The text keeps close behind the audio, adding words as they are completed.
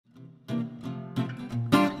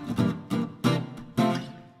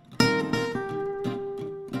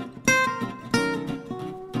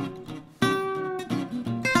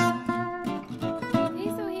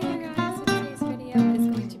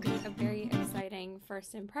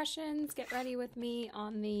first impressions. Get ready with me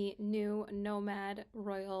on the new Nomad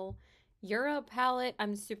Royal Euro palette.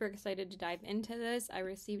 I'm super excited to dive into this. I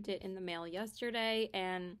received it in the mail yesterday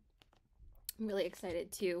and I'm really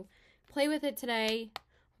excited to play with it today.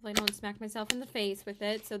 Hopefully I don't smack myself in the face with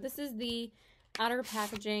it. So this is the outer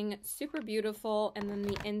packaging, super beautiful, and then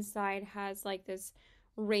the inside has like this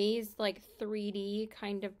raised like 3D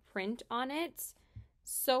kind of print on it.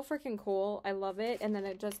 So freaking cool. I love it. And then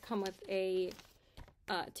it does come with a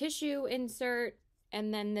tissue insert,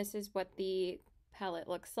 and then this is what the palette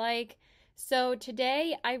looks like. So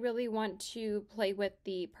today I really want to play with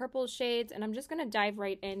the purple shades, and I'm just going to dive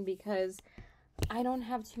right in because I don't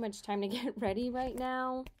have too much time to get ready right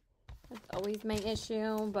now. That's always my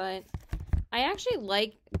issue, but I actually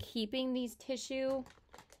like keeping these tissue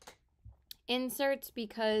inserts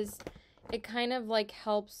because it kind of like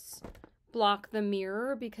helps block the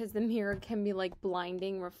mirror, because the mirror can be like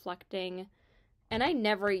blinding, reflecting, and I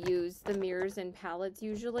never use the mirrors in palettes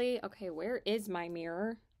usually. Okay, where is my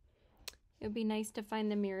mirror? It would be nice to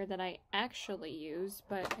find the mirror that I actually use,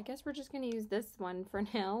 but I guess we're just going to use this one for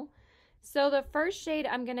now. So the first shade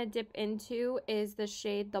I'm going to dip into is the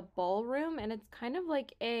shade The Ballroom, and it's kind of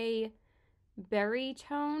like a berry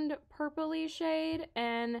toned purpley shade,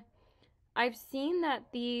 and I've seen that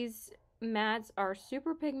these mattes are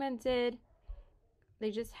super pigmented.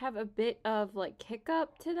 They just have a bit of like kick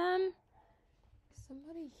up to them. Is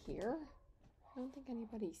somebody here? I don't think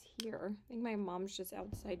anybody's here. I think my mom's just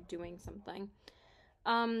outside doing something.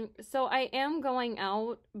 So I am going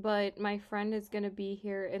out, but my friend is gonna be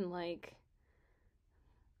here in like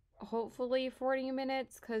hopefully 40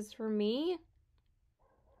 minutes, because for me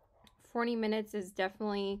 40 minutes is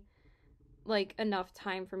definitely like enough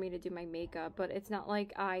time for me to do my makeup, but it's not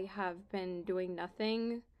like I have been doing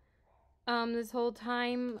nothing this whole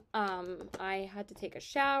time. I had to take a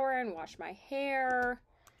shower and wash my hair,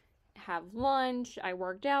 have lunch, I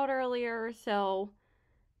worked out earlier, so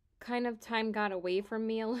kind of time got away from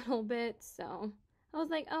me a little bit. So I was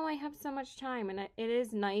like, oh, I have so much time, and it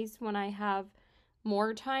is nice when I have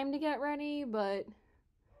more time to get ready. But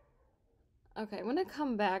okay, I'm gonna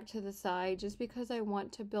come back to the side just because I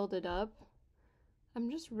want to build it up. I'm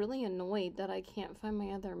just really annoyed that I can't find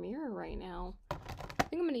my other mirror right now. I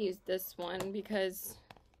think I'm going to use this one because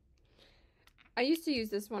I used to use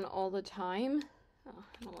this one all the time. Oh,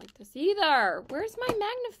 I don't like this either. Where's my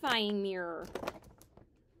magnifying mirror?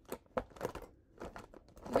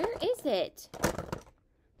 Where is it?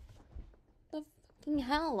 The fucking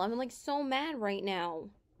hell? I'm like so mad right now.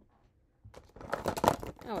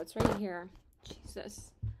 Oh, it's right here.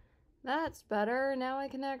 Jesus. That's better. Now I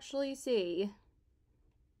can actually see.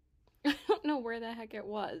 I don't know where the heck it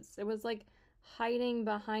was. It was like hiding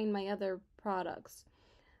behind my other products.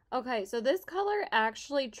 Okay, so this color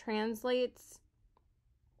actually translates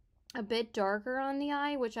a bit darker on the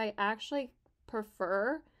eye, which I actually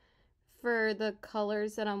prefer for the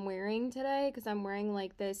colors that I'm wearing today, because I'm wearing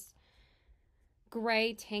like this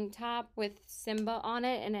gray tank top with Simba on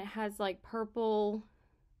it, and it has like purple.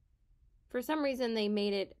 For some reason they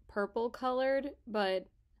made it purple colored, but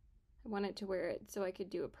I wanted to wear it so I could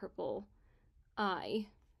do a purple eye.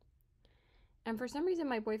 And for some reason,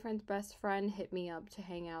 my boyfriend's best friend hit me up to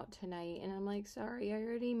hang out tonight. And I'm like, sorry, I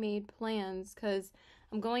already made plans because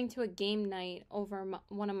I'm going to a game night over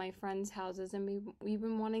one of my friend's houses. And we've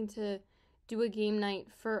been wanting to do a game night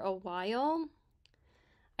for a while.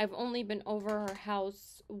 I've only been over her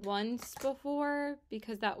house once before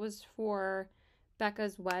because that was for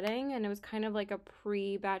Becca's wedding, and it was kind of like a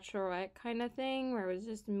pre-bachelorette kind of thing where it was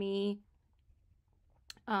just me,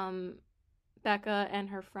 Becca, and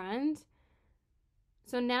her friend.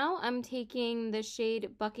 So now I'm taking the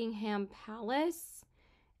shade Buckingham Palace,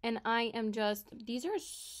 and I am just, these are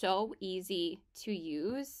so easy to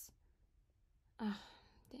use. Oh,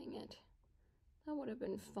 dang it. That would have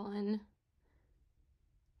been fun.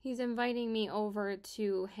 He's inviting me over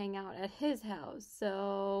to hang out at his house,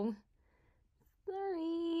 so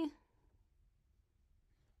sorry.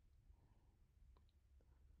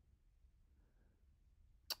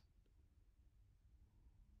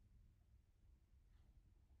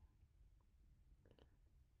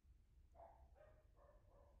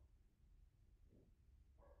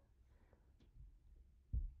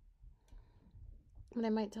 But I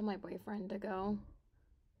might tell my boyfriend to go.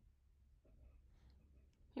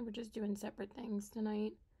 Maybe we're just doing separate things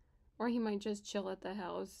tonight. Or he might just chill at the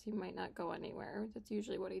house. He might not go anywhere. That's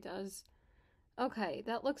usually what he does. Okay,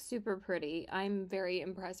 that looks super pretty. I'm very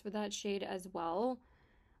impressed with that shade as well.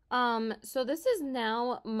 So this is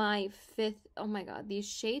now my 5th. Oh my god, these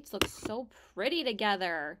shades look so pretty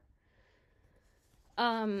together.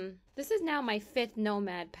 This is now my 5th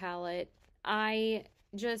Nomad palette. I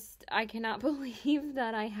cannot believe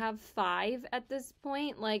that I have 5 at this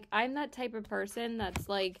point. Like, I'm that type of person that's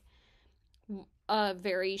like a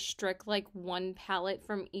very strict, like, one palette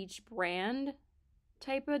from each brand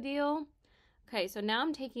type of deal. Okay, so now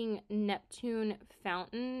I'm taking Neptune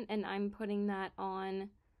Fountain and I'm putting that on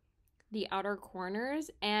the outer corners.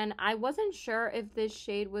 And I wasn't sure if this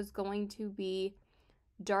shade was going to be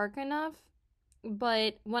dark enough,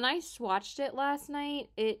 but when I swatched it last night,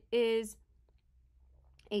 it is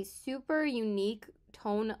a super unique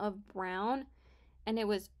tone of brown and it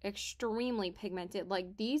was extremely pigmented.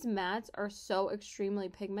 Like, these mattes are so extremely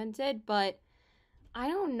pigmented, but I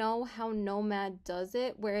don't know how Nomad does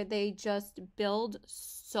it where they just build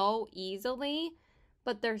so easily,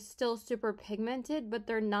 but they're still super pigmented, but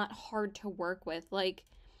they're not hard to work with. Like,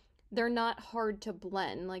 they're not hard to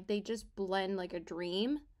blend. Like, they just blend like a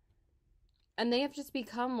dream. And they have just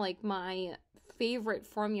become like my favorite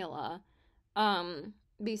formula.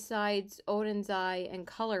 Besides Odin's Eye and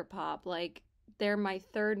ColourPop, like, they're my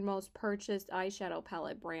 3rd most purchased eyeshadow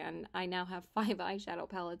palette brand. I now have 5 eyeshadow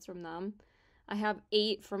palettes from them. I have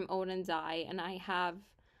 8 from Odin's Eye, and I have,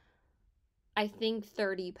 I think,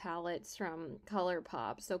 30 palettes from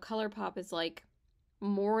ColourPop. So ColourPop is like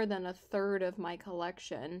more than a third of my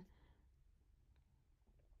collection.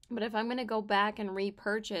 But if I'm going to go back and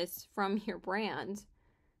repurchase from your brand,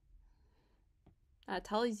 that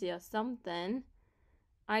tells you something.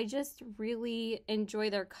 I just really enjoy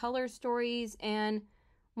their color stories, and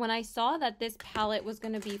when I saw that this palette was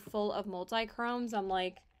going to be full of multichromes, I'm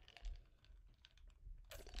like,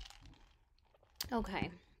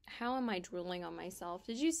 okay, how am I drooling on myself?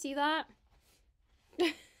 Did you see that?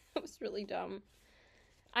 It was really dumb.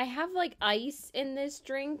 I have like ice in this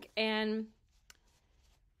drink, and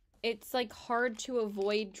it's like hard to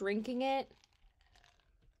avoid drinking it.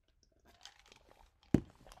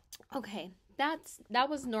 Okay, that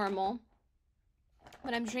was normal.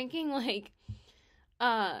 But I'm drinking like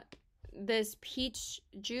this peach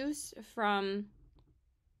juice from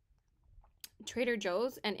Trader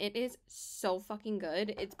Joe's, and it is so fucking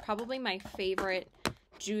good. It's probably my favorite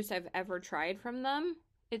juice I've ever tried from them.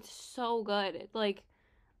 It's so good. Like,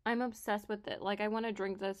 I'm obsessed with it. Like, I want to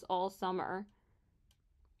drink this all summer.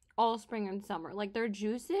 All spring and summer. Like, their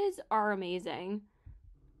juices are amazing.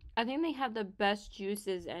 I think they have the best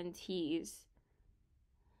juices and teas.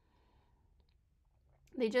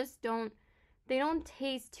 They just don't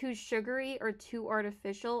taste too sugary or too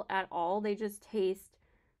artificial at all. They just taste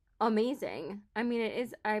amazing. I mean, it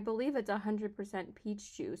is, I believe it's 100%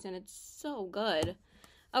 peach juice, and it's so good.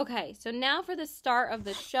 Okay, so now for the start of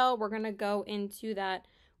the show, we're going to go into that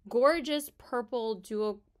gorgeous purple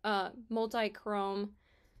dual multi-chrome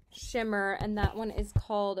shimmer, and that one is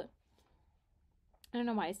called, I don't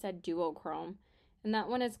know why I said duochrome, and that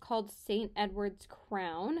one is called St. Edward's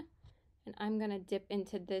Crown. And I'm going to dip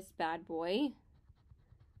into this bad boy.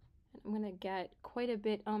 I'm going to get quite a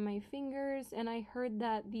bit on my fingers, and I heard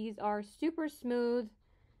that these are super smooth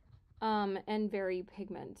and very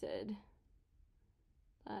pigmented.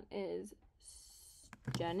 That is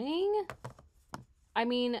stunning. I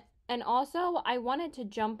mean, and also I wanted to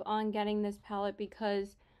jump on getting this palette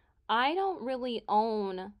because I don't really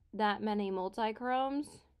own that many multichromes.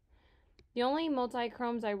 The only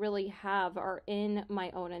multichromes I really have are in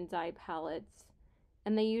my Odin's Eye palettes.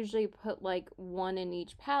 And they usually put like one in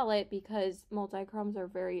each palette because multichromes are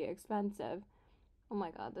very expensive. Oh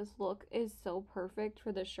my god, this look is so perfect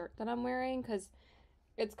for the shirt that I'm wearing because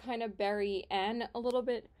it's kind of berry and a little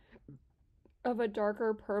bit of a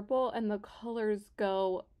darker purple, and the colors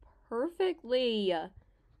go perfectly.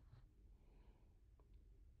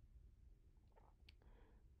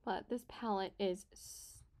 But this palette is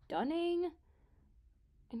stunning.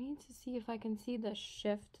 I need to see if I can see the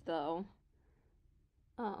shift though.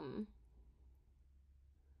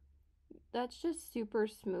 That's just super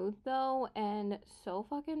smooth though, and so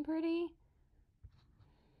fucking pretty.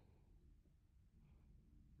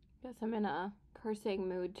 Guess I'm in a cursing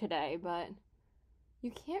mood today, but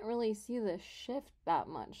you can't really see the shift that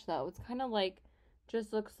much though. It's kind of like,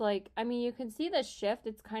 just looks like, I mean, you can see the shift.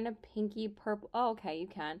 It's kind of pinky purple. Oh, okay, you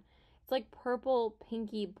can. It's like purple,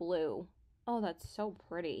 pinky blue. Oh, that's so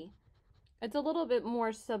pretty. It's a little bit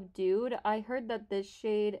more subdued. I heard that this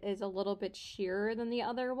shade is a little bit sheerer than the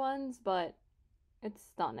other ones, but it's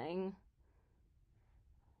stunning.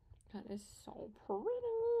 That is so pretty.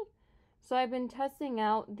 So I've been testing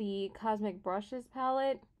out the Cosmic Brushes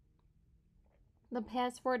palette the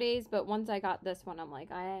past 4 days, but once I got this one, I'm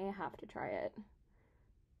like, I have to try it.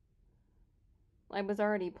 I was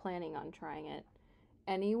already planning on trying it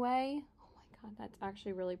anyway. Oh my God, that's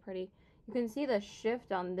actually really pretty. You can see the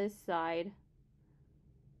shift on this side.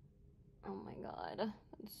 Oh my God,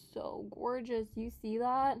 that's so gorgeous. You see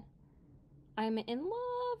that? I'm in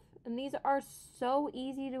love. And these are so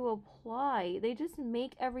easy to apply. They just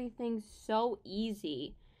make everything so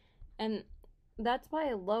easy. And that's why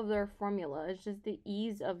I love their formula. It's just the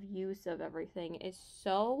ease of use of everything is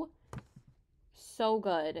so, so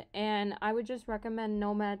good. And I would just recommend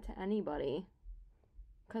Nomad to anybody,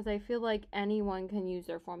 because I feel like anyone can use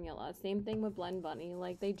their formula. Same thing with Blend Bunny.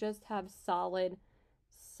 Like, they just have solid,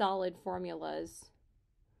 solid formulas.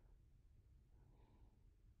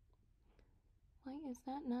 Why is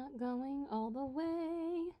that not going all the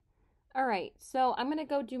way? All right, so I'm going to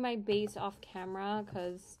go do my base off camera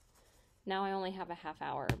because now I only have a half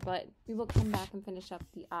hour. But we will come back and finish up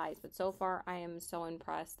the eyes. But so far, I am so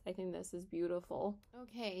impressed. I think this is beautiful.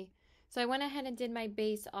 Okay, so I went ahead and did my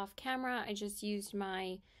base off camera. I just used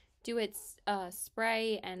my Do It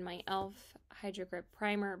spray and my e.l.f. Hydro Grip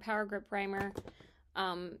Primer, Power Grip Primer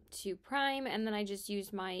to prime. And then I just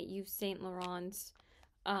used my Yves Saint Laurent's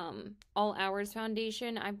All Hours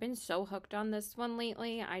foundation. I've been so hooked on this one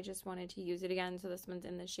lately. I just wanted to use it again. So this one's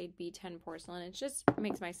in the shade B10 Porcelain. It just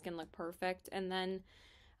makes my skin look perfect. And then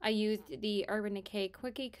I used the Urban Decay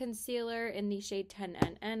Quickie Concealer in the shade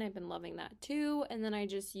 10NN. I've been loving that too. And then I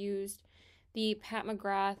just used the Pat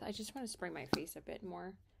McGrath. I just want to spray my face a bit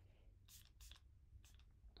more.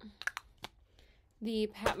 The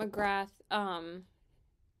Pat McGrath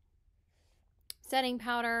setting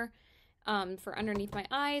powder for underneath my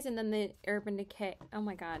eyes, and then the Urban Decay, oh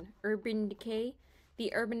my God,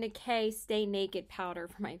 the Urban Decay Stay Naked powder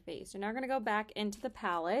for my face. So now we're going to go back into the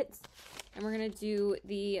palette, and we're going to do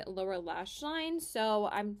the lower lash line. So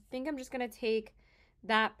I think I'm just going to take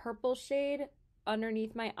that purple shade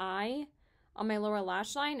underneath my eye on my lower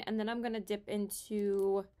lash line, and then I'm going to dip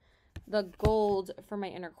into the gold for my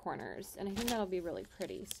inner corners, and I think that'll be really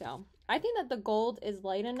pretty. So I think that the gold is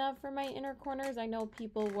light enough for my inner corners. I know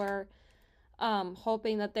people were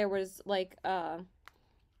hoping that there was like a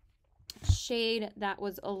shade that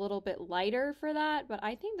was a little bit lighter for that, but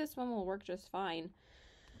I think this one will work just fine.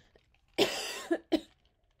 I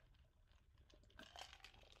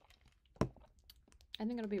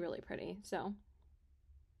think it'll be really pretty. So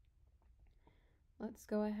let's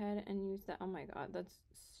go ahead and use that. Oh my God, that's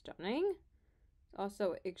stunning.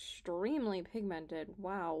 Also extremely pigmented.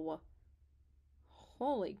 Wow.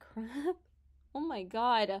 Holy crap. Oh my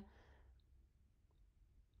God.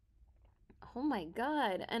 Oh my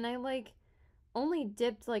God. And I like only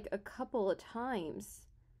dipped like a couple of times.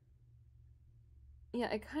 Yeah,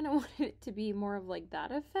 I kind of wanted it to be more of like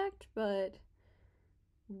that effect, but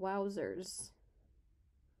wowzers.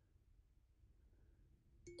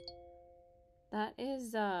 That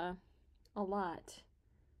is a lot.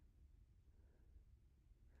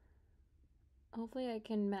 Hopefully I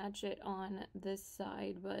can match it on this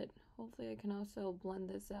side, but hopefully I can also blend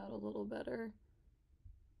this out a little better.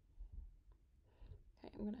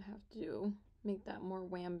 Okay, I'm gonna have to make that more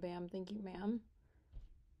wham bam. Thank you, ma'am.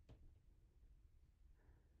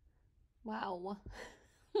 Wow.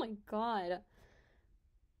 Oh my God.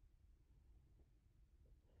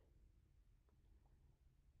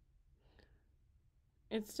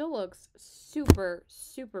 It still looks super,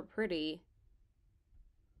 super pretty.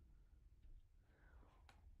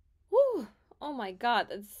 Woo! Oh my God,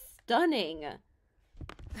 that's stunning.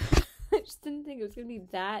 I just didn't think it was gonna be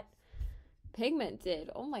that pigmented.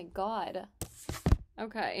 Oh my God.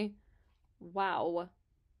 Okay. Wow.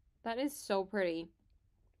 That is so pretty.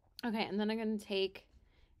 Okay, and then I'm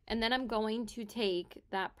going to take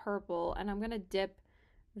that purple and I'm going to dip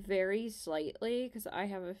very slightly because I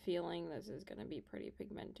have a feeling this is going to be pretty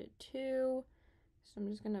pigmented too. So I'm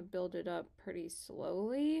just going to build it up pretty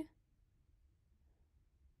slowly.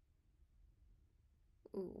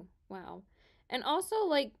 Ooh, wow. And also,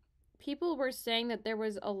 like, people were saying that there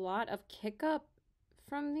was a lot of kick up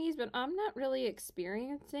from these, but I'm not really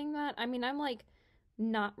experiencing that. I mean, I'm like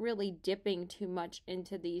not really dipping too much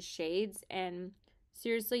into these shades, and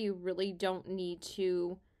seriously, you really don't need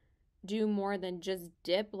to do more than just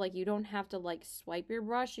dip. Like, you don't have to like swipe your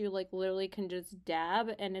brush. You like literally can just dab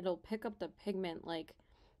and it'll pick up the pigment like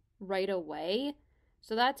right away.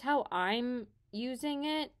 So that's how I'm using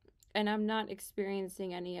it, and I'm not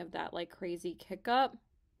experiencing any of that like crazy kick up.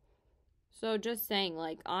 So just saying,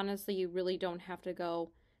 like, honestly, you really don't have to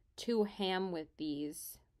go too ham with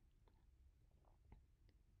these.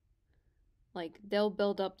 Like, they'll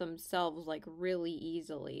build up themselves like really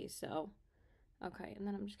easily. So okay, and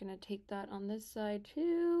then I'm just gonna take that on this side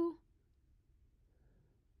too,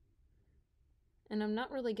 And I'm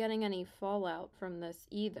not really getting any fallout from this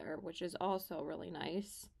either, which is also really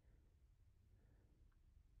nice.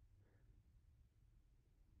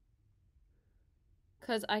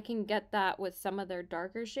 Because I can get that with some of their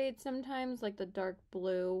darker shades sometimes, like the dark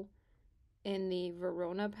blue in the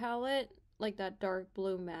Verona palette, like that dark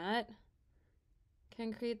blue matte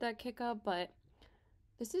can create that kick up, but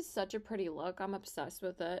this is such a pretty look. I'm obsessed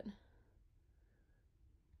with it.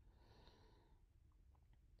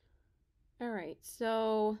 All right,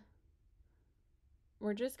 so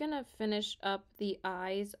we're just gonna finish up the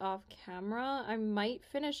eyes off camera. I might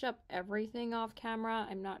finish up everything off camera.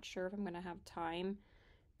 I'm not sure if I'm gonna have time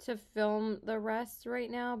to film the rest right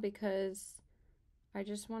now because I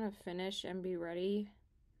just want to finish and be ready,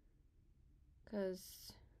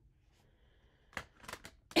 because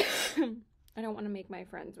I don't want to make my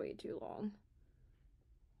friends wait too long.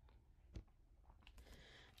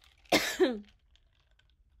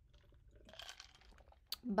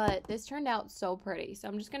 But this turned out so pretty, so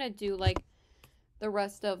I'm just gonna do like the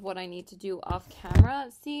rest of what I need to do off camera.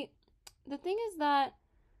 See, the thing is that,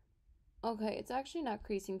 okay, it's actually not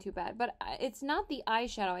creasing too bad, but it's not the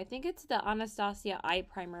eyeshadow. I think it's the Anastasia eye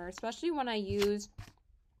primer, especially when I use,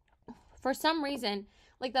 for some reason,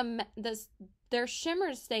 like their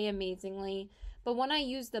shimmers stay amazingly, but when I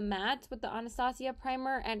use the mattes with the Anastasia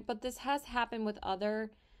primer, but this has happened with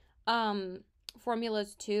other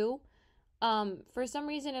formulas too, for some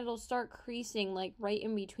reason it'll start creasing like right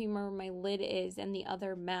in between where my lid is and the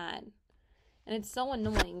other matte, and it's so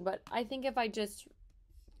annoying. But I think if I just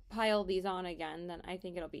pile these on again, then I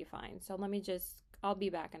think it'll be fine. So I'll be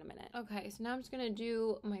back in a minute. Okay, so now I'm just gonna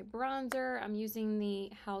do my bronzer. I'm using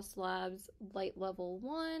the Haus Labs Light Level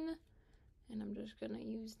 1, and I'm just gonna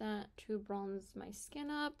use that to bronze my skin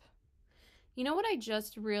up. You know what I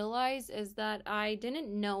just realized is that I didn't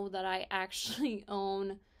know that I actually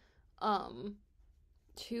own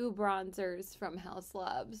 2 bronzers from Haus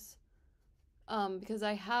Labs. Because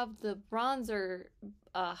I have the bronzer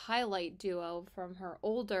highlight duo from her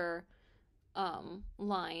older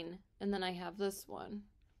line, and then I have this one.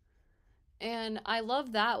 And I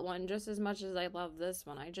love that one just as much as I love this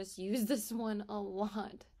one. I just use this one a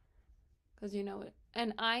lot, because you know it.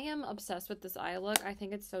 And I am obsessed with this eye look. I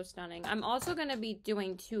think it's so stunning. I'm also going to be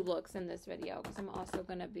doing 2 looks in this video, because I'm also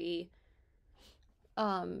going to be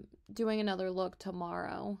doing another look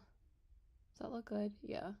tomorrow. Does that look good?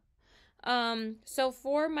 Yeah. So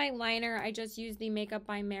for my liner, I just used the Makeup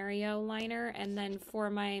by Mario liner, and then for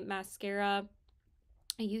my mascara,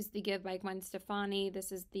 I used the Give by Gwen Stefani.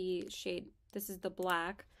 This is the shade, this is the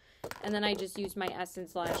black, and then I just used my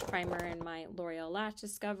Essence Lash Primer and my L'Oreal Lash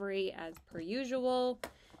Discovery as per usual.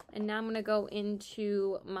 And now I'm going to go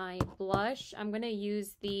into my blush. I'm going to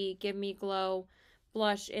use the Give Me Glow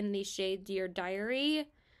blush in the shade Dear Diary.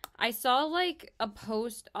 I saw like a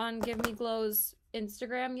post on Give Me Glow's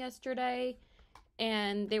Instagram yesterday,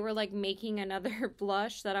 and they were like making another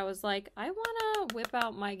blush that I was like, I want to whip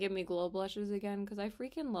out my Give Me Glow blushes again, because I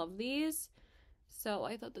freaking love these. So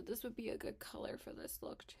I thought that this would be a good color for this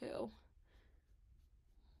look too.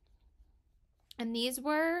 And these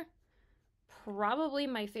were probably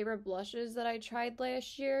my favorite blushes that I tried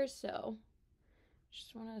last year, so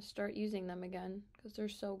just want to start using them again because they're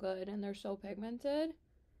so good and they're so pigmented.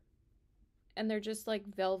 And they're just like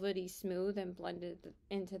velvety smooth and blended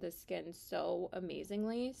into the skin so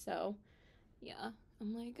amazingly. So yeah,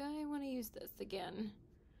 I'm like, I want to use this again.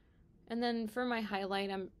 And then for my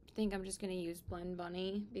highlight, I think I'm just going to use Blend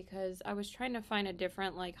Bunny, because I was trying to find a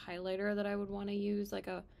different like highlighter that I would want to use, like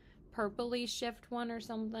a purpley shift one or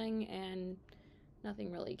something, and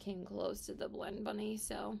nothing really came close to the Blend Bunny.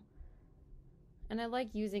 So, and I like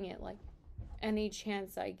using it like any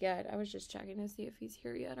chance I get. I was just checking to see if he's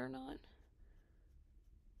here yet or not.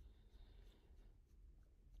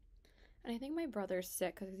 And I think my brother's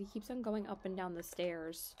sick because he keeps on going up and down the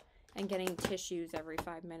stairs and getting tissues every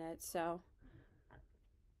 5 minutes, so.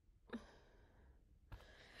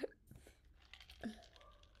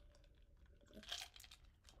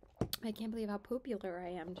 I can't believe how popular I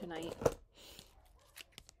am tonight.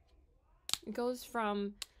 It goes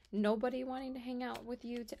from nobody wanting to hang out with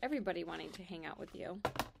you to everybody wanting to hang out with you.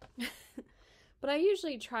 But I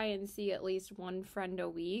usually try and see at least one friend a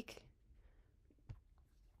week.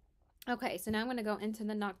 Okay, so now I'm going to go into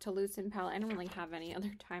the Noctilucent palette. I don't really have any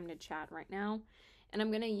other time to chat right now. And I'm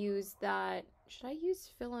going to use that. Should I use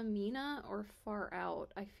Philomena or Far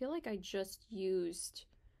Out? I feel like I just used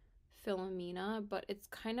Philomena, but it's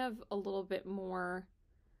kind of a little bit more.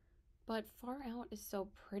 But Far Out is so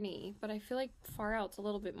pretty. But I feel like Far Out's a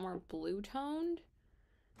little bit more blue toned.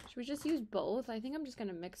 Should we just use both? I think I'm just going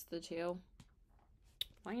to mix the two.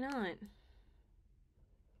 Why not?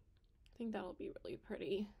 think that'll be really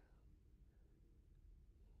pretty.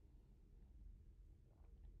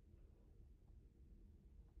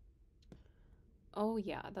 Oh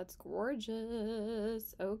yeah, that's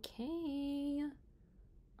gorgeous. Okay.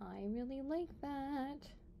 I really like that.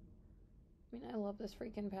 I mean, I love this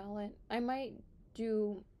freaking palette. I might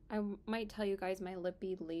tell you guys my lip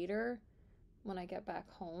bead later when I get back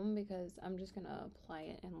home because I'm just gonna apply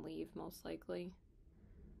it and leave most likely.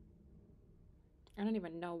 I don't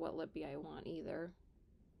even know what lip bead I want either.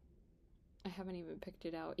 I haven't even picked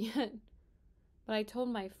it out yet. But I told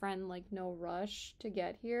my friend, like, no rush to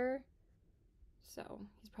get here. So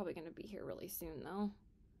he's probably gonna be here really soon though.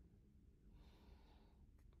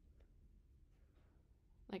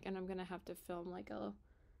 Like, and I'm gonna have to film like a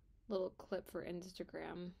little clip for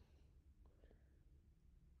Instagram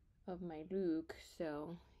of my look.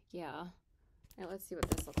 So yeah. All right, let's see what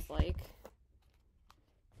this looks like.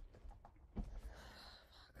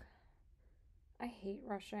 I hate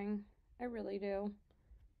rushing. I really do.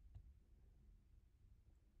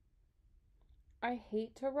 I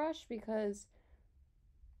hate to rush because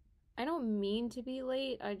I don't mean to be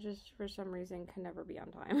late. I just, for some reason, can never be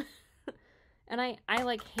on time. And I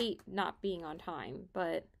like hate not being on time,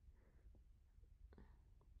 but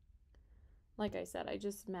like I said, I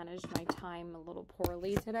just managed my time a little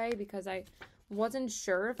poorly today because I wasn't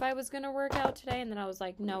sure if I was going to work out today. And then I was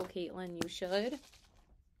like, no, Caitlin, you should.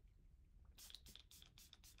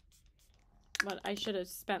 But I should have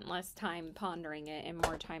spent less time pondering it and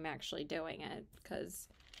more time actually doing it because...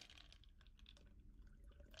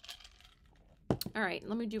 All right,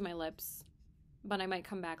 let me do my lips, but I might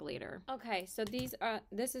come back later. Okay, so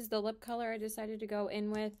this is the lip color I decided to go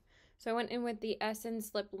in with. So I went in with the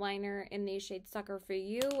Essence lip liner in the shade Sucker for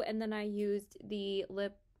You, and then I used the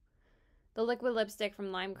liquid lipstick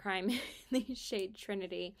from Lime Crime in the shade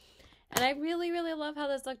Trinity. And I really, really love how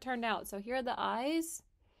this look turned out. So here are the eyes,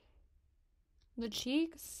 the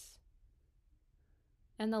cheeks,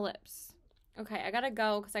 and the lips. Okay, I gotta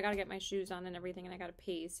go because I gotta get my shoes on and everything, and I gotta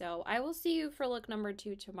pee. So I will see you for look number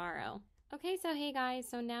 2 tomorrow. Okay, so hey guys,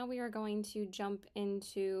 so now we are going to jump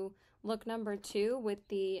into look number 2 with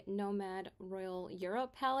the Nomad Royal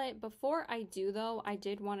Europe palette. Before I do though, I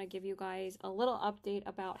did want to give you guys a little update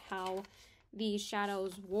about how the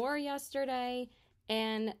shadows wore yesterday,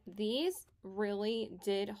 and these really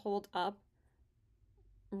did hold up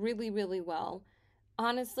really, really well.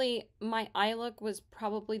 Honestly, my eye look was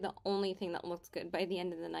probably the only thing that looked good by the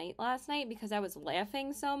end of the night last night because I was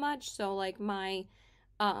laughing so much. So like my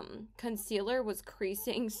concealer was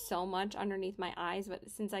creasing so much underneath my eyes, but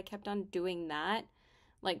since I kept on doing that,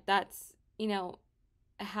 like that's, you know,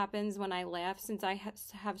 happens when I laugh, since I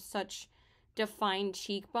have such defined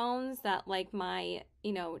cheekbones that like my,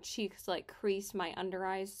 you know, cheeks like crease my under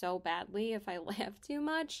eyes so badly if I laugh too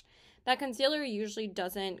much. That concealer usually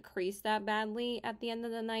doesn't crease that badly at the end of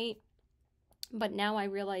the night, but now I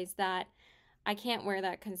realize that I can't wear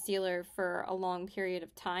that concealer for a long period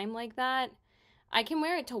of time like that. I can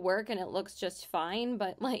wear it to work and it looks just fine,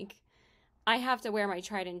 but like I have to wear my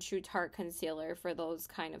tried and true Tarte concealer for those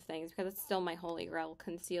kind of things because it's still my holy grail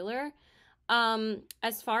concealer.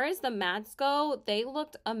 As far as the mattes go, they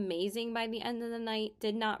looked amazing by the end of the night.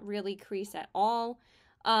 Did not really crease at all.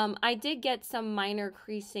 I did get some minor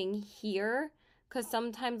creasing here because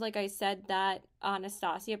sometimes, like I said, that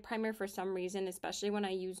Anastasia primer, for some reason, especially when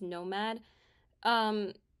I use Nomad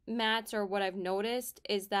mattes, or what I've noticed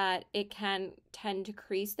is that it can tend to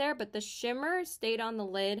crease there, but the shimmer stayed on the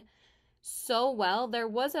lid so well. There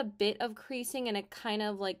was a bit of creasing and it kind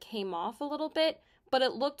of like came off a little bit, but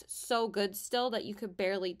it looked so good still that you could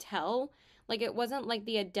barely tell. Like it wasn't like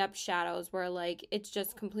the Adept shadows where like it's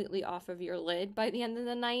just completely off of your lid by the end of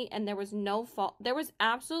the night, and there was no fall. There was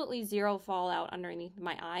absolutely zero fallout underneath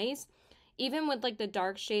my eyes. Even with like the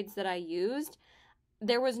dark shades that I used,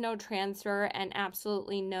 there was no transfer and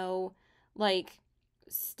absolutely no like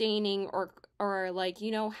staining or like,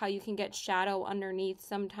 you know how you can get shadow underneath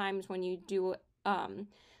sometimes when you do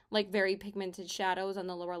like very pigmented shadows on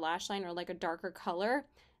the lower lash line or like a darker color.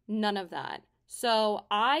 None of that. So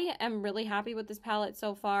I am really happy with this palette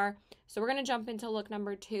so far. So we're going to jump into look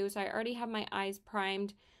number 2. So I already have my eyes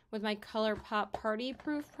primed with my ColourPop Party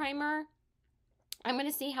Proof Primer. I'm going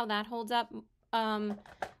to see how that holds up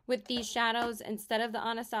with these shadows instead of the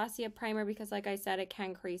Anastasia primer because like I said, it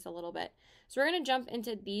can crease a little bit. So we're going to jump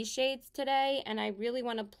into these shades today, and I really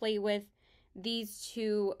want to play with these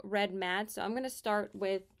 2 red mattes. So I'm going to start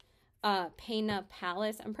with Pena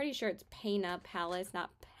Palace. I'm pretty sure it's Pena Palace,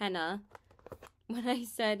 not Penna. When I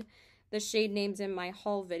said the shade names in my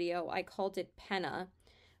haul video, I called it Penna.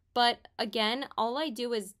 But again, all I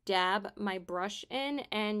do is dab my brush in,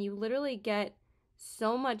 and you literally get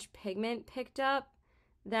so much pigment picked up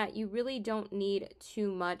that you really don't need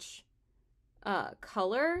too much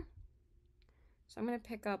color. So I'm going to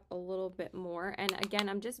pick up a little bit more. And again,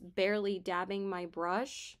 I'm just barely dabbing my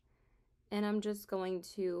brush, and I'm just going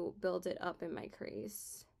to build it up in my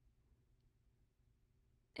crease.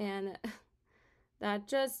 And that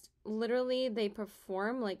just literally, they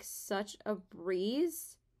perform like such a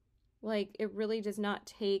breeze. Like, it really does not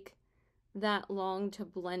take that long to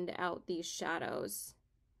blend out these shadows.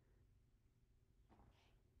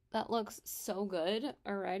 That looks so good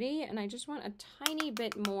already, and I just want a tiny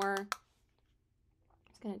bit more.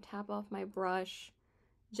 Just gonna tap off my brush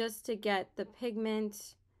just to get the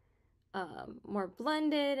pigment more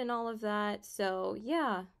blended and all of that. So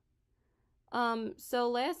yeah. So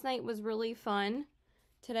last night was really fun.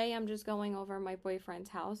 Today I'm just going over my boyfriend's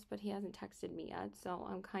house, but he hasn't texted me yet, so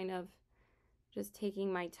I'm kind of just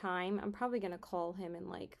taking my time. I'm probably gonna call him in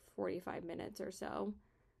like 45 minutes or so,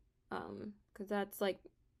 because that's like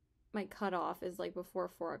my cutoff is like before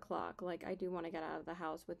 4 o'clock. Like, I do want to get out of the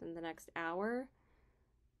house within the next hour.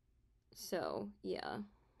 So yeah,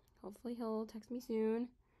 hopefully he'll text me soon.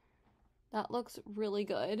 That looks really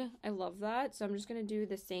good. I love that. So I'm just gonna do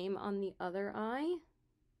the same on the other eye.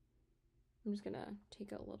 I'm just gonna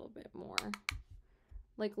take a little bit more.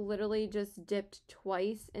 Like, literally just dipped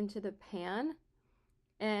twice into the pan.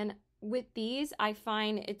 And with these, I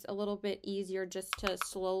find it's a little bit easier just to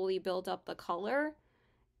slowly build up the color,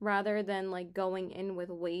 rather than like going in with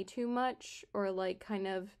way too much, or like kind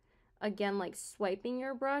of, again, like swiping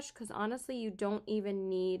your brush, because honestly, you don't even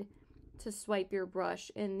need to swipe your brush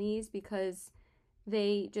in these because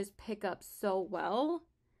they just pick up so well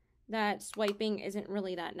that swiping isn't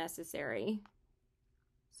really that necessary.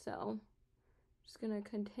 So just gonna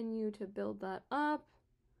continue to build that up.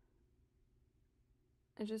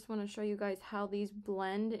 I just want to show you guys how these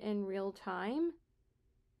blend in real time,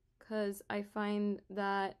 because I find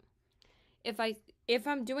that if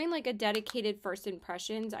I'm doing like a dedicated first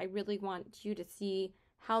impressions, I really want you to see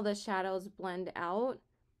how the shadows blend out,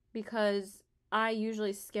 because I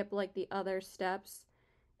usually skip like the other steps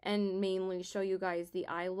and mainly show you guys the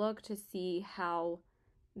eye look to see how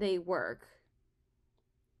they work.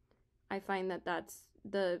 I find that that's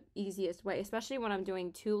the easiest way, especially when I'm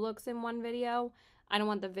doing 2 looks in one video. I don't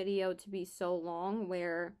want the video to be so long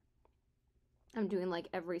where I'm doing like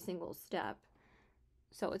every single step.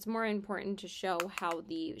 So it's more important to show how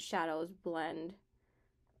the shadows blend.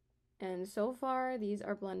 And so far, these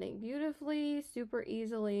are blending beautifully, super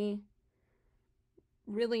easily.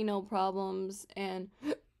 Really no problems. And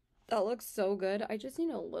that looks so good. I just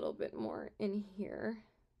need a little bit more in here.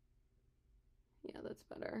 Yeah, that's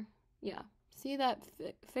better. Yeah. See, that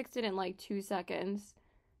fixed it in like 2 seconds.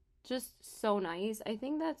 Just so nice. I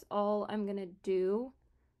think that's all I'm going to do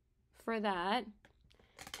for that.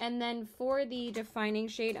 And then for the defining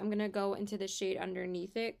shade, I'm going to go into the shade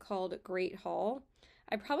underneath it called Great Hall.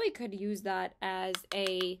 I probably could use that as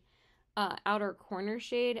a outer corner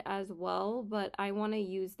shade as well, but I want to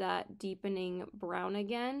use that deepening brown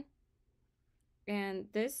again. And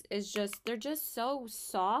this is just, they're just so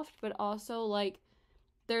soft, but also like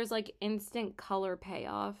there's like instant color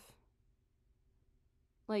payoff.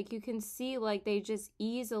 Like, you can see like they just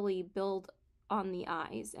easily build on the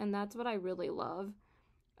eyes, and that's what I really love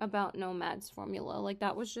about Nomad's formula. Like,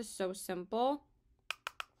 that was just so simple.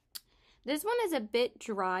 This one is a bit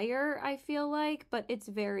drier, I feel like, but it's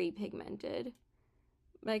very pigmented.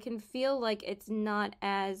 But I can feel like it's not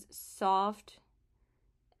as soft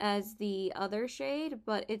as the other shade,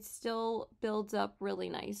 but it still builds up really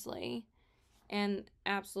nicely and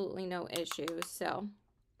absolutely no issues. So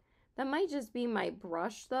that might just be my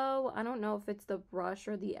brush though. I don't know if it's the brush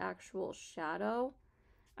or the actual shadow.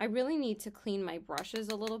 I really need to clean my brushes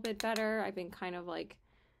a little bit better. I've been kind of like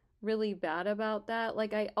really bad about that.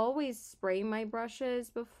 Like, I always spray my brushes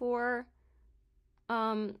before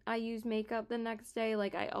I use makeup the next day.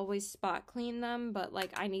 Like, I always spot clean them, but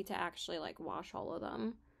like I need to actually like wash all of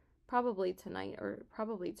them. Probably tonight, or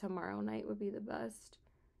probably tomorrow night would be the best.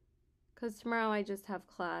 Because tomorrow I just have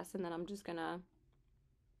class, and then I'm just gonna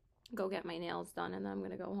go get my nails done, and then I'm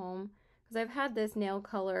gonna go home. Because I've had this nail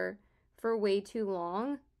color for way too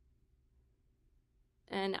long,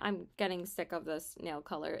 and I'm getting sick of this nail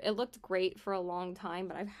color. It looked great for a long time,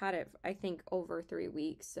 but I've had it, I think, over 3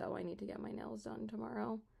 weeks, so I need to get my nails done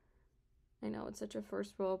tomorrow. I know it's such a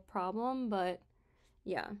first world problem, but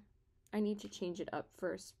yeah, I need to change it up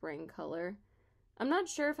for a spring color. I'm not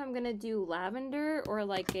sure if I'm gonna do lavender or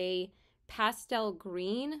like a pastel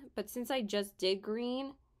green, but since I just did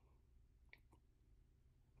green,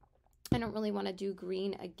 I don't really want to do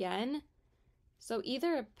green again. So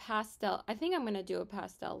either a pastel, I think I'm going to do a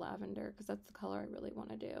pastel lavender because that's the color I really want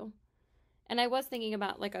to do. And I was thinking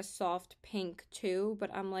about like a soft pink too,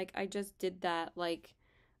 but I'm like, I just did that like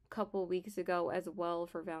a couple weeks ago as well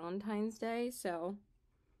for Valentine's Day. So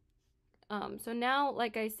now,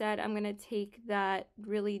 like I said, I'm going to take that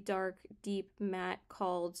really dark, deep matte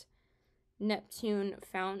called Neptune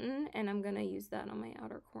Fountain, and I'm going to use that on my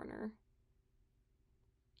outer corner.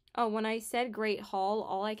 Oh, when I said Great Hall,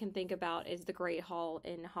 all I can think about is the Great Hall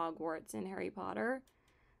in Hogwarts in Harry Potter.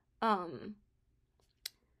 But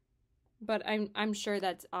I'm sure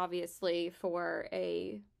that's obviously for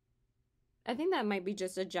a, I think that might be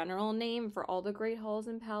just a general name for all the great halls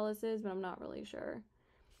and palaces, but I'm not really sure.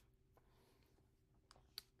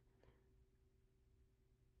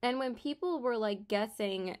 And when people were like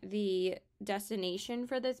guessing the destination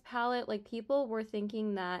for this palette, like people were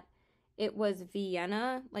thinking that it was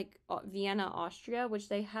Vienna, like Vienna, Austria, which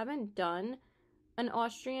they haven't done an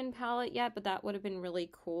Austrian palette yet, but that would have been really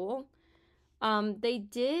cool. They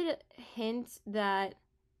did hint that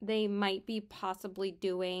they might be possibly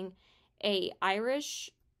doing a Irish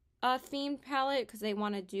themed palette because they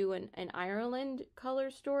want to do an Ireland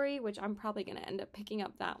color story, which I'm probably going to end up picking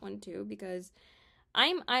up that one too because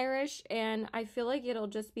I'm Irish and I feel like it'll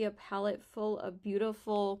just be a palette full of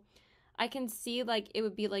beautiful, I can see like it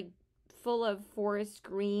would be like full of forest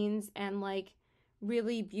greens and like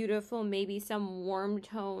really beautiful, maybe some warm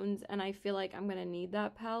tones, and I feel like I'm going to need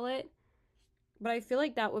that palette. But I feel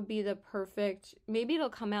like that would be the perfect, maybe it'll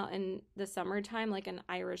come out in the summertime, like an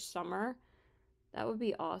Irish summer. That would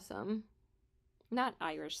be awesome. Not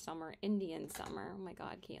Irish summer, Indian summer. Oh my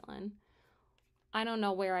God, Caitlin. I don't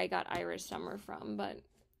know where I got Irish summer from, but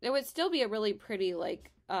it would still be a really pretty,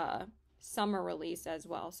 like, summer release as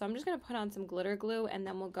well. So I'm just going to put on some glitter glue and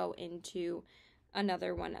then we'll go into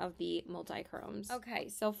another one of the multichromes. Okay,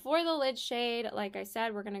 so for the lid shade, like I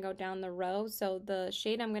said, we're going to go down the row. So the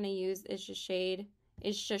shade I'm going to use is the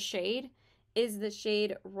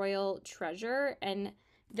shade Royal Treasure. And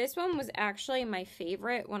this one was actually my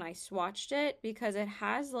favorite when I swatched it because it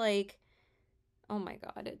has like, oh my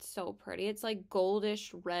God, it's so pretty. It's like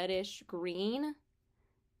goldish, reddish green.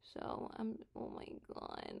 So oh my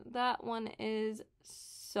God, that one is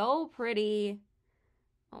so pretty.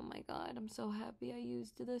 Oh my God, I'm so happy I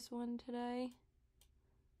used this one today.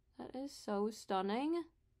 That is so stunning.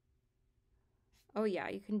 Oh yeah,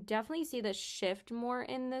 you can definitely see the shift more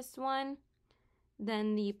in this one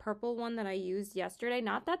than the purple one that I used yesterday.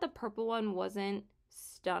 Not that the purple one wasn't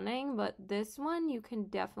stunning, but this one you can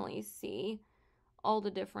definitely see all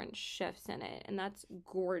the different shifts in it, and that's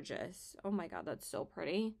gorgeous. Oh my God, that's so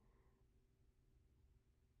pretty.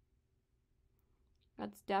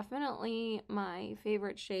 That's definitely my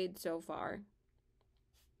favorite shade so far.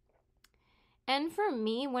 And for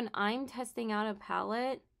me, when I'm testing out a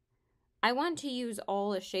palette, I want to use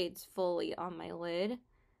all the shades fully on my lid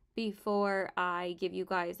before I give you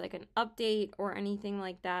guys like an update or anything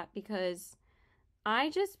like that, because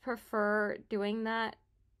I just prefer doing that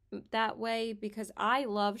way because I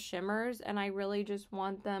love shimmers and I really just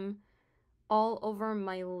want them all over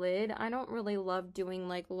my lid. I don't really love doing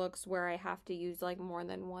like looks where I have to use like more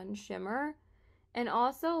than one shimmer. And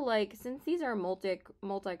also, like, since these are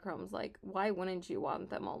multichromes, like, why wouldn't you want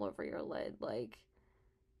them all over your lid? Like,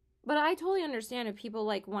 but I totally understand if people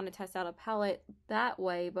like want to test out a palette that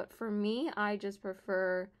way, but for me, I just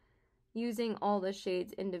prefer using all the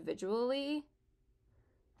shades individually.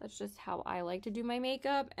 That's just how I like to do my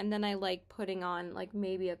makeup. And then I like putting on like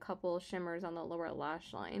maybe a couple shimmers on the lower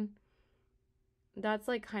lash line. That's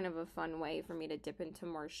like kind of a fun way for me to dip into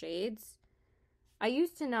more shades. I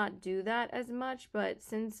used to not do that as much, but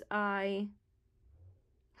since I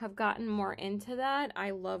have gotten more into that,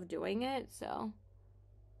 I love doing it. So,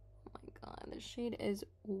 oh my God, this shade is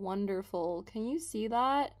wonderful. Can you see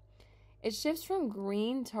that? It shifts from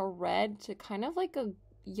green to red to kind of like a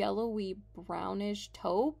yellowy brownish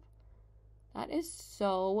taupe. That is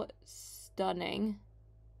so stunning.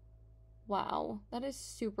 Wow, that is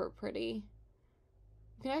super pretty.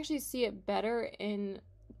 You can actually see it better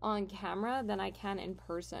on camera than I can in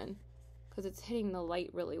person because it's hitting the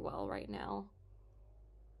light really well right now.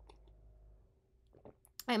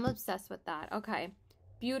 I'm obsessed with that. Okay,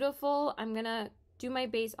 beautiful. I'm gonna do my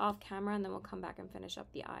base off camera and then we'll come back and finish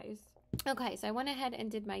up the eyes. Okay, so I went ahead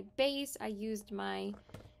and did my base. I used my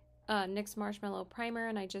NYX Marshmallow Primer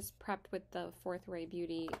and I just prepped with the Fourth Ray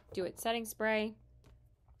Beauty Do It Setting Spray.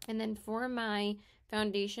 And then for my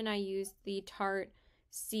foundation, I used the Tarte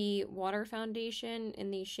C Water Foundation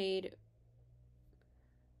in the shade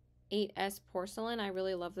 8S Porcelain. I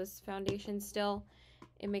really love this foundation still.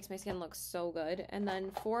 it makes my skin look so good. And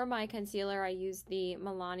then for my concealer, I use the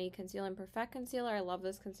Milani Conceal and Perfect Concealer. I love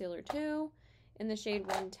this concealer too, in the shade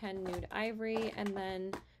 110 Nude Ivory. And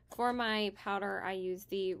then for my powder, I use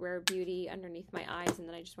the Rare Beauty underneath my eyes, and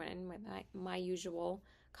then I just went in with my usual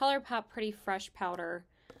ColourPop Pretty Fresh powder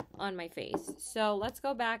on my face. So let's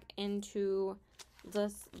go back into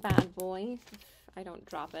this bad boy, if I don't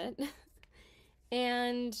drop it.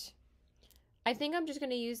 And I think I'm just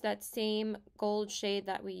going to use that same gold shade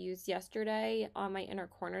that we used yesterday on my inner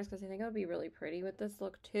corners, because I think it would be really pretty with this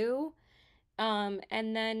look too. And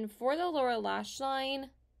then for the lower lash line,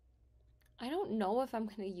 I don't know if I'm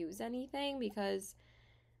going to use anything, because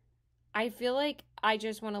I feel like I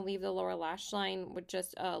just want to leave the lower lash line with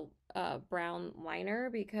just a brown liner,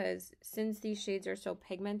 because since these shades are so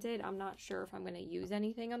pigmented, I'm not sure if I'm going to use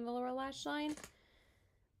anything on the lower lash line.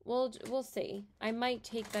 We'll see. I might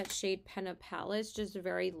take that shade Penna Palace just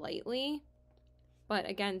very lightly. But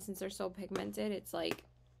again, since they're so pigmented, it's like,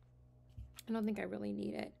 I don't think I really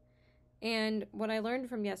need it. And what I learned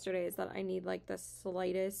from yesterday is that I need like the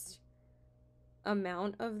slightest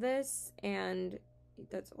amount of this, and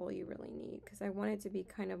that's all you really need, because I want it to be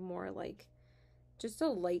kind of more like just a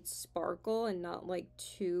light sparkle and not like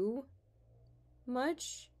too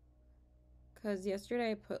much, because yesterday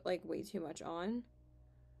I put like way too much on.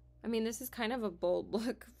 I mean, this is kind of a bold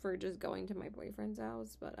look for just going to my boyfriend's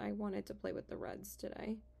house, but I wanted to play with the reds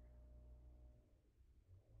today.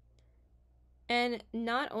 And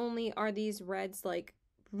not only are these reds like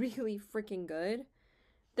really freaking good,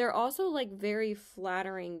 they're also like very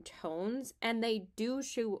flattering tones, and they do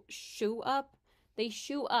show up. They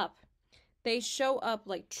show up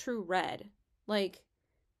like true red. Like,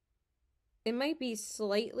 it might be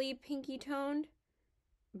slightly pinky toned,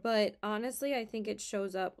 but honestly, I think it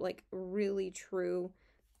shows up like really true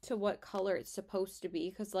to what color it's supposed to be.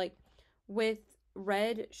 Because like with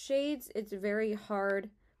red shades, it's very hard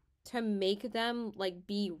to make them like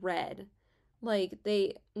be red. Like,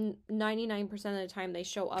 they 99% of the time they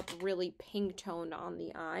show up really pink toned on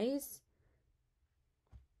the eyes.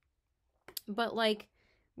 But like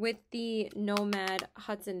with the Nomad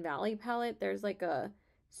Hudson Valley palette, there's like a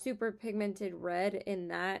super pigmented red in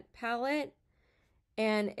that palette,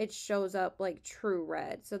 and it shows up like true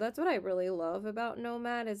red. So that's what I really love about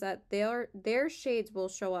Nomad, is that their shades will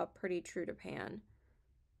show up pretty true to pan.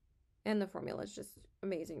 And the formula is just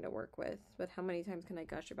amazing to work with. But how many times can I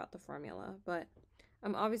gush about the formula? But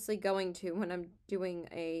I'm obviously going to when I'm doing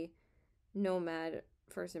a Nomad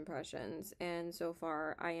first impressions. And so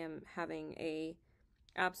far, I am having a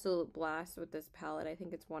absolute blast with this palette. I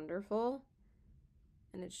think it's wonderful.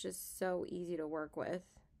 And it's just so easy to work with.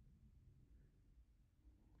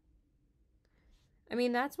 I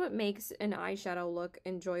mean, that's what makes an eyeshadow look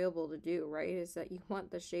enjoyable to do, right? Is that you want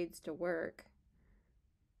the shades to work.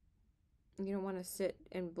 You don't want to sit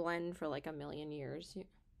and blend for like a million years.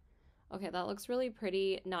 Okay, that looks really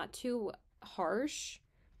pretty. Not too harsh.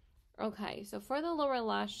 Okay, so for the lower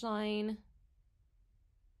lash line,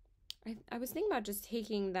 I was thinking about just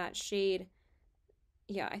taking that shade.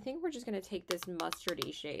 Yeah, I think we're just going to take this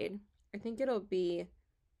mustardy shade. I think it'll be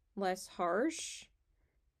less harsh.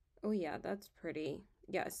 Oh yeah, that's pretty.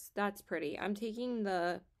 Yes, that's pretty. I'm taking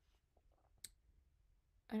the,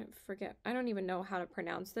 I don't even know how to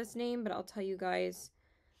pronounce this name, but I'll tell you guys.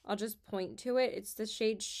 I'll just point to it. It's the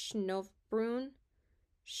shade Schnofbrunn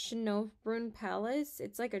Palace.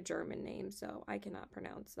 It's like a German name, so I cannot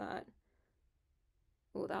pronounce that.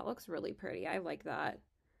 Oh, that looks really pretty. I like that.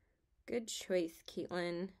 Good choice,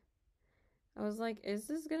 Caitlin. I was like, is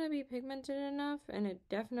this going to be pigmented enough? And it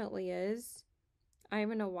definitely is. I don't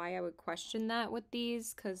even know why I would question that with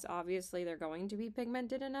these, because obviously they're going to be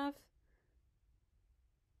pigmented enough.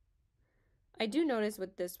 I do notice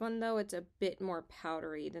with this one, though, it's a bit more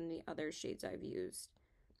powdery than the other shades I've used.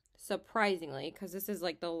 Surprisingly, because this is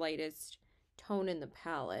like the lightest tone in the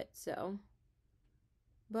palette, so.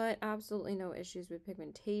 But absolutely no issues with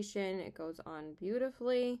pigmentation. It goes on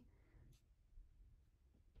beautifully.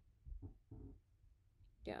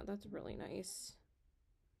 Yeah, that's really nice.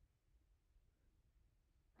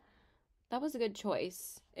 That was a good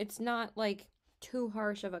choice. It's not like too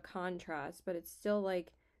harsh of a contrast, but it's still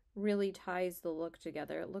like really ties the look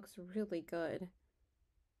together. It looks really good.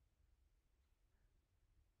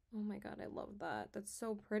 Oh my god, I love that. That's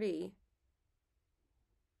so pretty.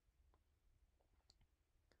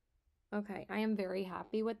 Okay, I am very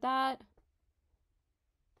happy with that.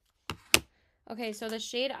 Okay, so the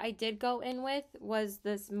shade I did go in with was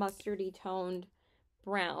this mustardy toned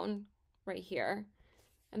brown right here.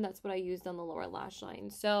 And that's what I used on the lower lash line.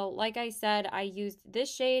 So like I said, I used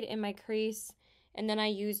this shade in my crease And then I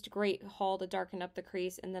used Great Hall to darken up the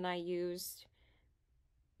crease. And then I used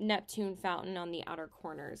Neptune Fountain on the outer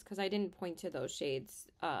corners because I didn't point to those shades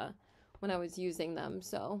when I was using them.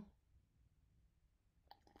 So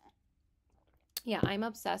yeah, I'm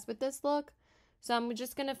obsessed with this look. So I'm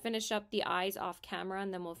just going to finish up the eyes off camera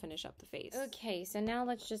and then we'll finish up the face. Okay, so now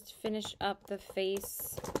let's just finish up the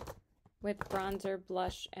face with bronzer,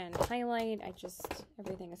 blush, and highlight.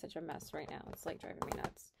 Everything is such a mess right now. It's like driving me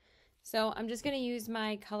nuts. So I'm just going to use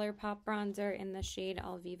my ColourPop bronzer in the shade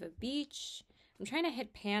Alviva Beach. I'm trying to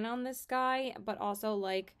hit pan on this guy, but also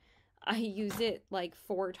like I use it like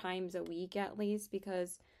 4 times a week at least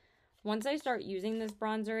because once I start using this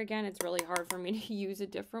bronzer again, it's really hard for me to use a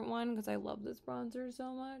different one because I love this bronzer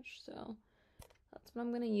so much. So that's what I'm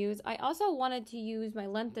going to use. I also wanted to use my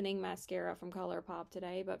lengthening mascara from ColourPop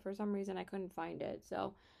today, but for some reason I couldn't find it.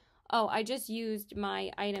 So, oh, I just used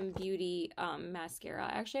my Item Beauty mascara.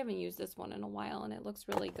 I actually haven't used this one in a while and it looks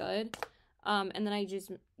really good. And then I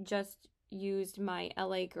just used my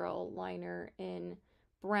LA Girl liner in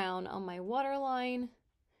brown on my waterline.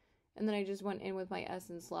 And then I just went in with my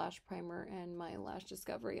Essence Lash Primer and my Lash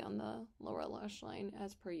Discovery on the lower lash line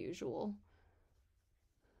as per usual.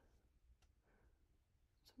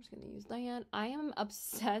 So I'm just going to use that. I am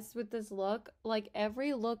obsessed with this look. Like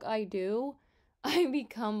every look I do, I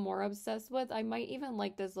become more obsessed with. I might even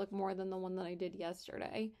like this look more than the one that I did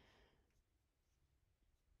yesterday.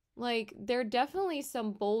 Like, there are definitely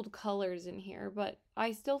some bold colors in here, but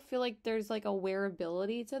I still feel like there's like a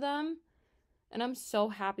wearability to them. And I'm so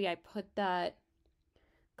happy I put that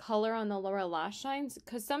color on the lower lash lines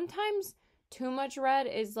because sometimes too much red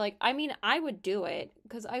is like, I mean, I would do it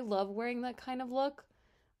because I love wearing that kind of look,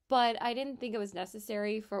 but I didn't think it was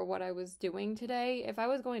necessary for what I was doing today. If I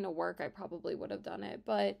was going to work, I probably would have done it,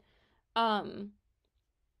 but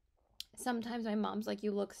sometimes my mom's like,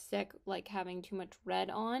 you look sick, like having too much red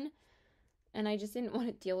on. And I just didn't want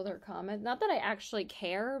to deal with her comment. Not that I actually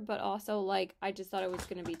care, but also, like, I just thought it was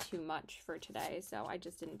going to be too much for today, so I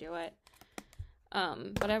just didn't do it.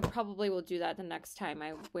 But I probably will do that the next time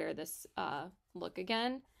I wear this look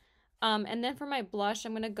again. And then for my blush,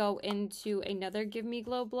 I'm going to go into another Give Me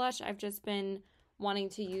Glow blush. I've just been wanting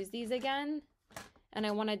to use these again. And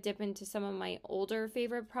I want to dip into some of my older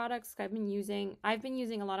favorite products. I've been using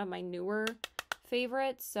a lot of my newer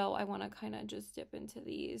favorites, so I want to kind of just dip into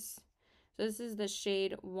these. So this is the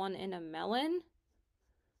shade One in a Melon.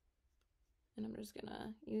 And I'm just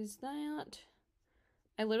gonna use that.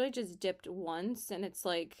 I literally just dipped once and it's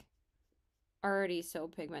like already so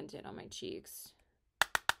pigmented on my cheeks.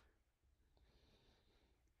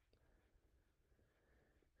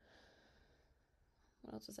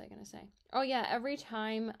 What else was I gonna say? Oh yeah, every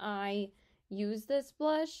time I use this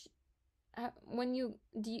blush,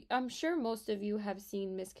 I'm sure most of you have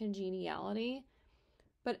seen Miss Congeniality.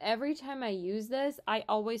 But every time I use this, I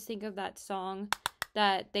always think of that song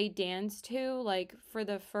that they dance to, like, for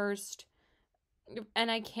the first...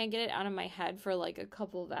 And I can't get it out of my head for, like, a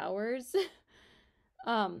couple of hours.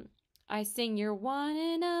 I sing, "You're one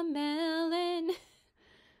in a melon."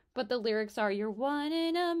 But the lyrics are, "You're one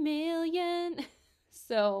in a million."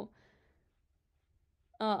 So,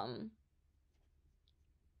 I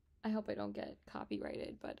hope I don't get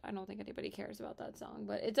copyrighted, but I don't think anybody cares about that song.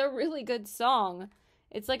 But it's a really good song.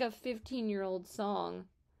 It's like a 15-year-old song.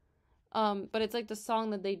 But it's like the song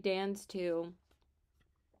that they dance to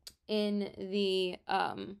in the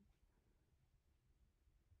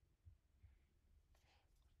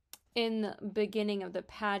beginning of the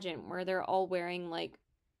pageant where they're all wearing like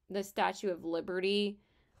the Statue of Liberty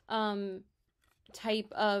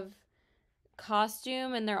type of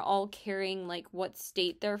costume, and they're all carrying like what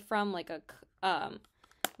state they're from, like a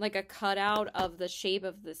cutout of the shape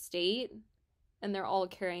of the state. And they're all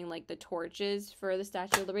carrying, like, the torches for the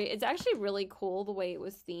Statue of Liberty. It's actually really cool the way it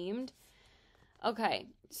was themed. Okay,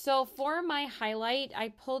 so for my highlight, I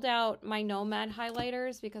pulled out my Nomad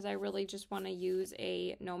highlighters because I really just want to use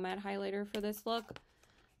a Nomad highlighter for this look.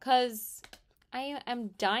 Because I am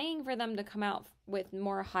dying for them to come out with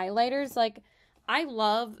more highlighters. Like, I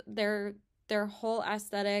love their whole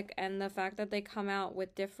aesthetic and the fact that they come out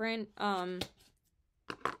with different...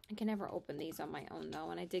 I can never open these on my own, though,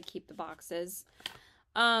 and I did keep the boxes.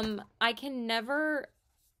 I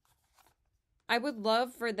would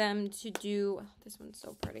love for them to do... Oh, this one's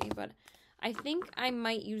so pretty, but I think I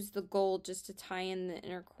might use the gold just to tie in the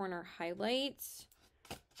inner corner highlights.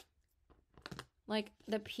 Like,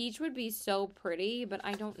 the peach would be so pretty, but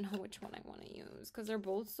I don't know which one I want to use because they're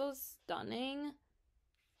both so stunning.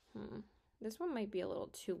 This one might be a little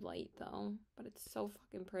too light, though, but it's so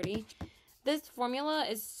fucking pretty. This formula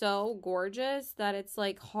is so gorgeous that it's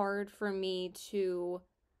like hard for me to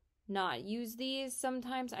not use these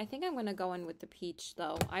sometimes. I think I'm going to go in with the peach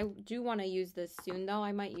though. I do want to use this soon though.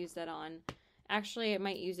 I might use that on. Actually, I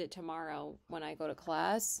might use it tomorrow when I go to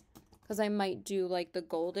class because I might do like the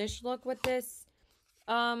goldish look with this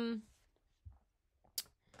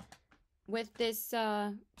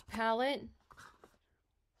palette,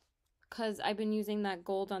 because I've been using that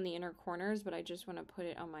gold on the inner corners, but I just want to put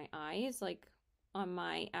it on my eyes, like on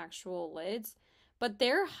my actual lids. But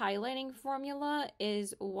their highlighting formula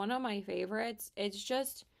is one of my favorites. It's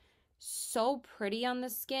just so pretty on the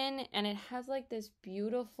skin, and it has like this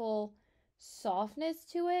beautiful softness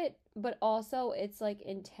to it, but also it's like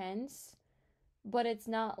intense, but it's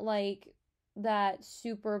not like that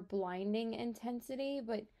super blinding intensity,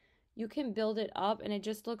 but you can build it up and it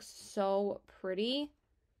just looks so pretty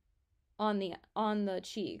on the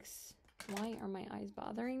cheeks. Why are my eyes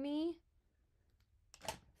bothering me?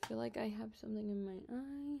 I feel like I have something in my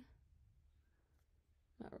eye.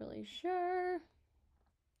 Not really sure.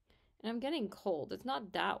 And I'm getting cold. It's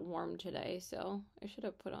not that warm today, so I should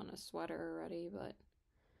have put on a sweater already, but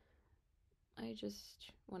I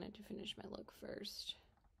just wanted to finish my look first.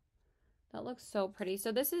 That looks so pretty.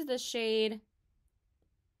 So this is the shade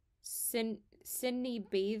Sydney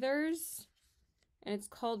Bathers, and it's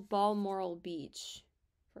called Balmoral Beach.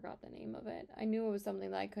 Forgot the name of it. I knew it was something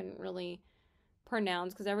that I couldn't really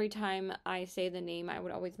pronounce because every time I say the name, I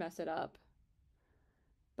would always mess it up.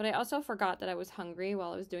 But I also forgot that I was hungry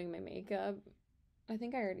while I was doing my makeup. I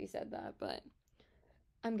think I already said that, but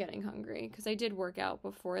I'm getting hungry because I did work out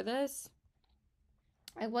before this.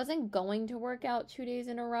 I wasn't going to work out 2 days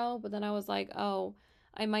in a row, but then I was like, oh,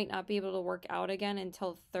 I might not be able to work out again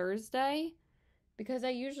until Thursday because I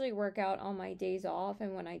usually work out on my days off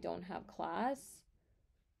and when I don't have class.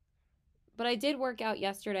 But I did work out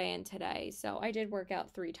yesterday and today, so I did work out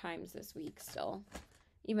 3 times this week still.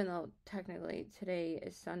 Even though technically today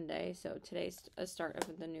is Sunday, so today's a start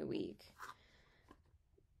of the new week.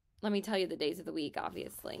 Let me tell you the days of the week,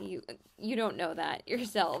 obviously. You don't know that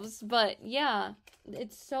yourselves. But yeah,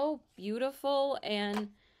 it's so beautiful, and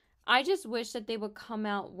I just wish that they would come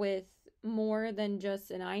out with more than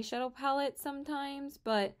just an eyeshadow palette sometimes.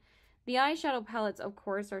 But the eyeshadow palettes, of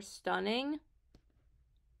course, are stunning.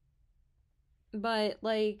 But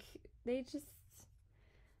like, they just...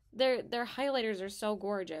 Their highlighters are so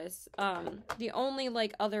gorgeous. The only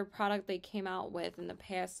like other product they came out with in the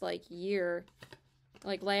past like year,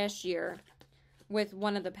 like last year, with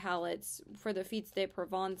one of the palettes for the Feats de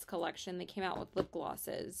Provence collection, they came out with lip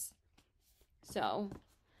glosses. So,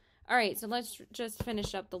 alright, so let's just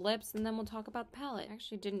finish up the lips and then we'll talk about the palette. I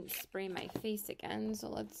actually didn't spray my face again, so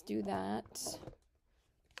let's do that.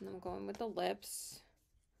 And then I'm going with the lips.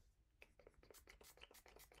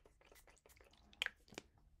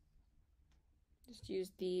 Just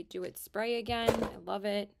use the Do It spray again. I love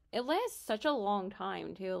it. It lasts such a long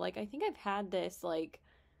time, too. Like, I think I've had this, like,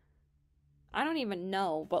 I don't even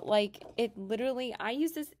know, but, like, it literally, I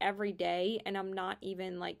use this every day, and I'm not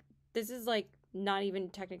even, like, this is, like, not even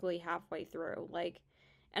technically halfway through. Like,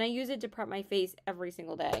 and I use it to prep my face every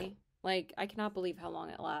single day. Like, I cannot believe how long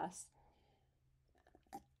it lasts.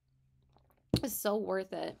 It's so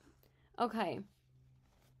worth it. Okay.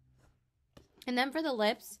 And then for the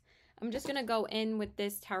lips, I'm just going to go in with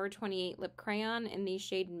this Tower 28 lip crayon in the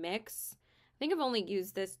shade Mix. I think I've only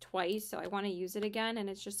used this twice, so I want to use it again, and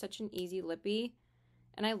it's just such an easy lippy,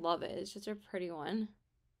 and I love it. It's just a pretty one.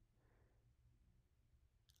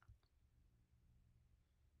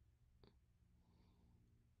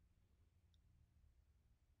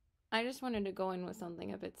 I just wanted to go in with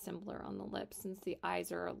something a bit simpler on the lips since the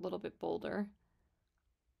eyes are a little bit bolder.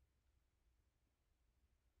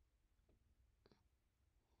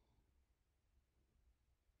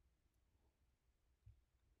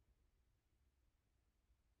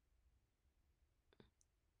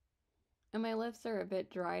 And my lips are a bit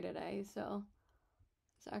dry today, so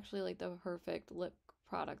it's actually like the perfect lip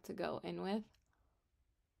product to go in with.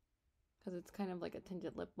 Because it's kind of like a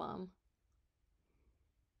tinted lip balm.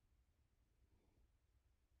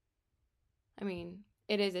 I mean,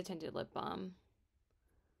 it is a tinted lip balm.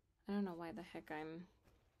 I don't know why the heck I'm,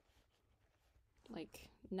 like,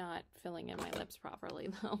 not filling in my lips properly,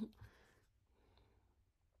 though.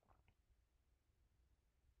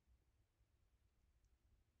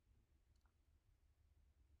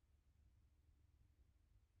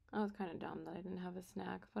 I was kind of dumb that I didn't have a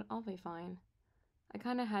snack, but I'll be fine. I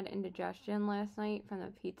kind of had indigestion last night from the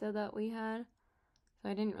pizza that we had, so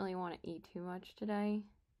I didn't really want to eat too much today.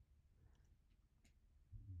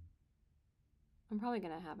 I'm probably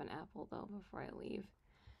going to have an apple, though, before I leave.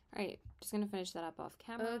 All right, just gonna finish that up off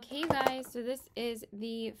camera. Okay, guys, so this is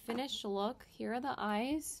the finished look. Here are the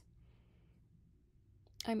eyes.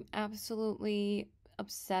 I'm absolutely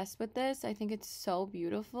obsessed with this. I think it's so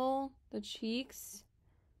beautiful. The cheeks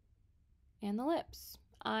and the lips.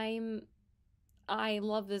 I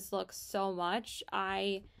love this look so much.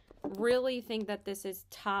 I really think that this is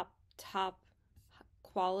top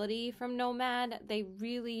quality from Nomad. They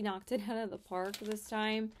really knocked it out of the park this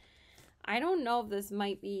time. I don't know if this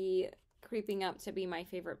might be creeping up to be my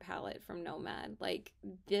favorite palette from Nomad. Like,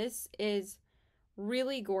 this is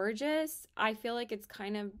really gorgeous. I feel like it's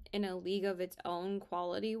kind of in a league of its own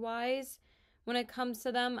quality-wise when it comes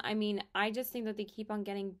to them. I mean, I just think that they keep on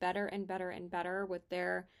getting better and better and better with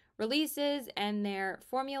their releases and their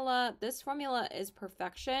formula. This formula is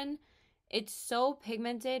perfection. It's so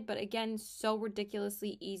pigmented, but again, so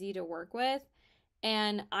ridiculously easy to work with.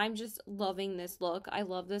 And I'm just loving this look. I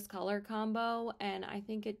love this color combo, and I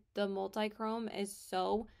think the multi-chrome is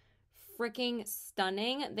so freaking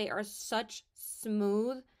stunning. They are such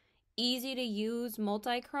smooth, easy to use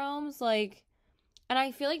multi-chromes, like, and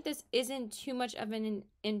I feel like this isn't too much of an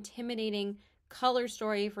intimidating color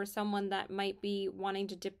story for someone that might be wanting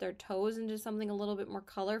to dip their toes into something a little bit more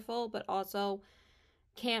colorful, but also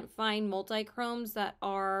can't find multi-chromes that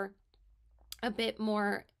are a bit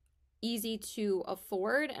more easy to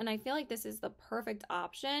afford. And I feel like this is the perfect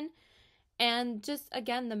option. And just,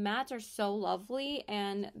 again, the mattes are so lovely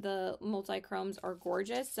and the multi-chromes are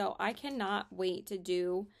gorgeous. So I cannot wait to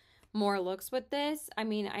do more looks with this. I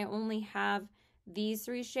mean, I only have these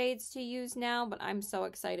 3 shades to use now, but I'm so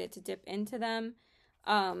excited to dip into them.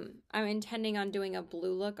 I'm intending on doing a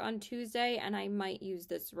blue look on Tuesday, and I might use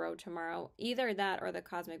this row tomorrow. Either that or the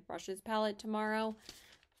Cosmic Brushes palette tomorrow.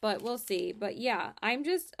 But we'll see. But yeah, I'm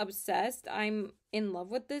just obsessed. I'm in love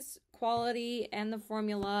with this quality and the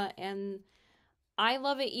formula, and I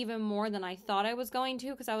love it even more than I thought I was going to,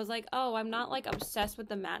 because I was like, oh, I'm not like obsessed with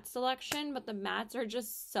the matte selection, but the mattes are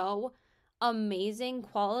just so amazing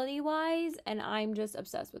quality-wise, and I'm just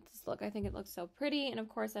obsessed with this look. I think it looks so pretty, and of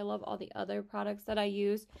course, I love all the other products that I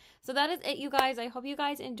use. So that is it, you guys. I hope you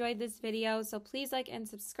guys enjoyed this video, so please like and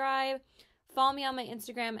subscribe. Follow me on my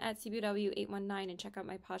Instagram at CBW819 and check out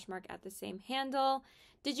my Poshmark at the same handle.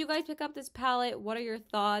 Did you guys pick up this palette? What are your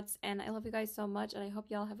thoughts? And I love you guys so much, and I hope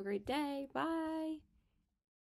y'all have a great day. Bye!